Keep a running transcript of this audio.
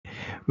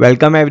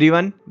Welcome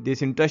everyone.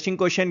 This interesting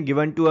question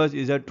given to us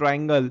is a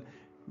triangle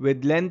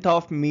with length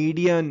of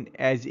median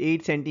as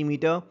 8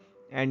 cm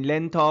and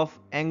length of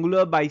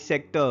angular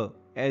bisector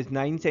as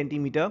 9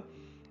 cm,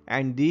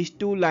 and these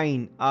two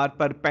lines are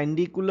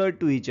perpendicular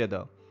to each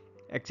other.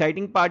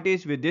 Exciting part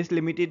is, with this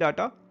limited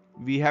data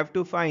we have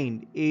to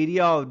find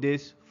area of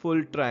this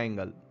full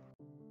triangle.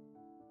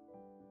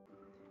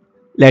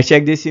 Let's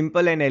check this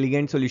simple and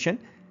elegant solution.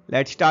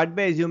 Let's start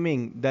by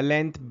assuming the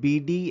length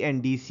BD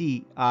and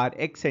DC are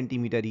x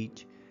centimeter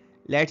each.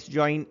 Let's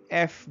join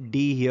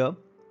FD here.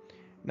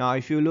 Now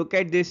if you look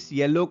at this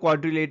yellow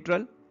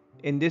quadrilateral,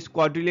 in this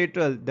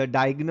quadrilateral the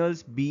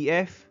diagonals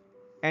BF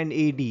and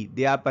AD,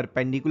 they are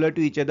perpendicular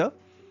to each other.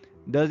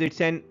 Thus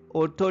it's an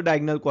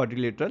orthodiagonal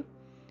quadrilateral,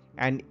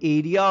 and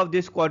area of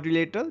this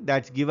quadrilateral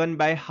that's given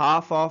by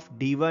half of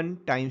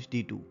D1 times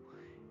D2.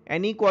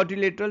 Any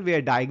quadrilateral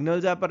where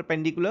diagonals are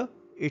perpendicular,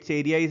 its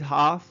area is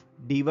half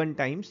D1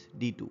 times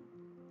D2.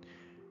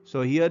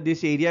 So here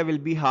this area will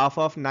be half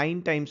of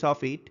 9 times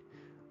of 8,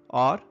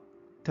 or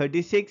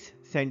 36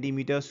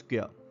 centimeters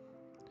square.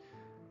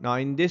 Now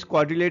in this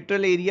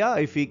quadrilateral area,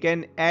 if we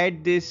can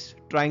add this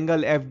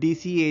triangle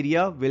FDC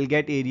area, we'll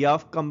get area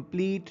of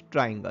complete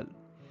triangle.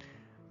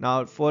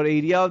 Now for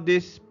area of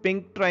this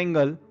pink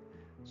triangle,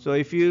 so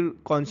if you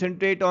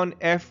concentrate on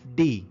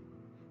FD,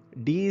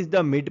 D is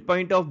the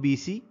midpoint of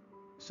BC,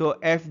 so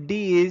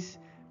FD is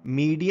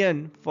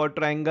median for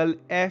triangle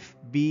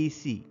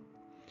FBC.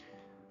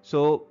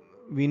 So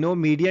we know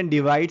median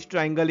divides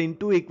triangle in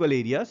two equal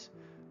areas.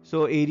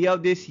 So area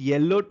of this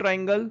yellow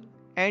triangle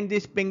and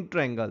this pink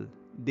triangle,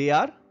 they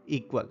are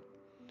equal.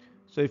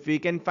 So if we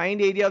can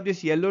find area of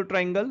this yellow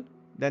triangle,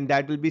 then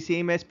that will be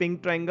same as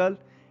pink triangle,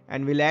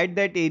 and we'll add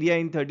that area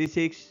in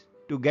 36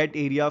 to get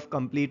area of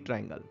complete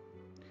triangle.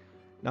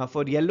 Now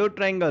for yellow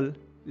triangle,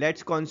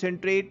 let's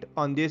concentrate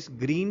on this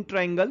green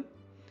triangle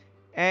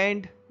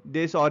and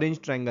this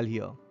orange triangle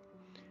here.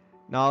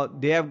 Now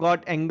they have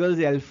got angles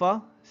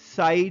alpha,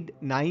 side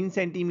 9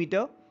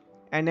 centimeter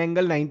and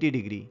angle 90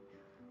 degree.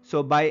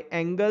 So by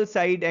angle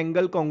side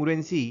angle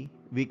congruency,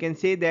 we can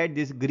say that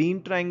this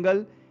green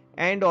triangle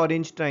and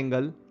orange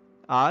triangle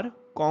are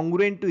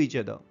congruent to each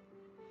other,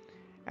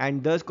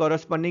 and thus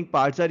corresponding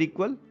parts are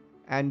equal,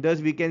 and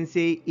thus we can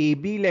say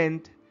AB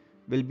length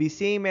will be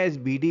same as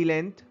BD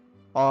length,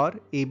 or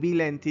AB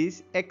length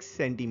is x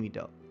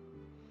centimeter.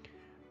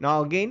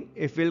 Now again,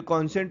 if we'll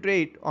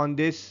concentrate on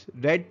this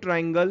red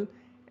triangle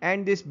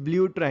and this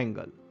blue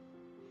triangle,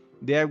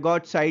 they have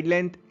got side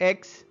length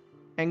x,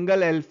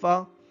 angle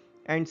alpha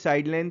and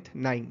side length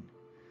 9.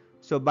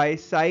 So by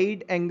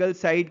side angle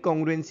side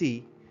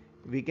congruency,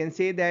 we can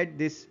say that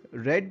this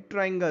red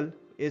triangle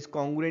is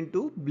congruent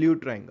to blue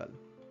triangle.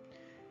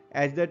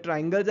 As the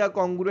triangles are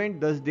congruent,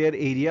 thus their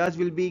areas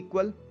will be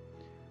equal.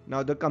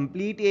 Now the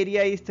complete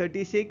area is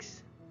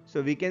 36.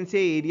 So we can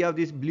say area of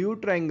this blue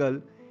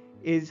triangle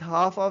is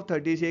half of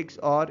 36,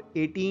 or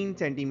 18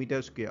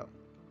 centimeters square.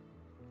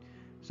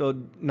 So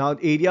now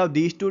area of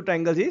these two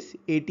triangles is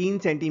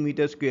 18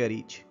 centimeters square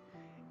each.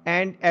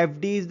 And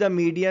FD is the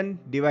median,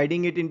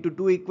 dividing it into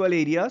two equal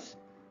areas.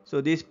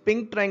 So this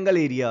pink triangle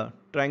area,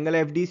 triangle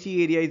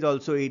FDC area, is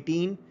also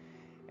 18.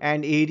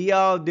 And area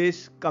of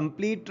this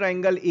complete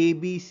triangle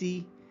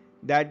ABC,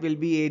 that will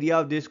be area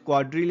of this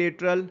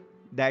quadrilateral,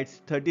 that's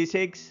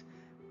 36,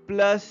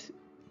 plus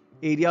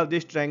area of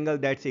this triangle,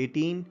 that's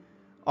 18,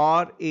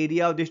 or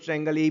area of this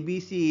triangle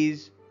ABC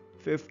is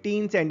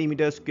 15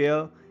 centimeters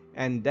square,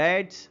 and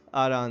that's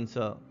our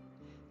answer.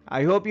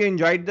 I hope you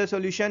enjoyed the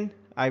solution.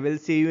 I will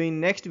see you in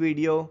next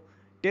video.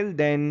 Till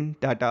then,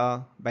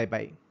 tata, bye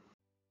bye.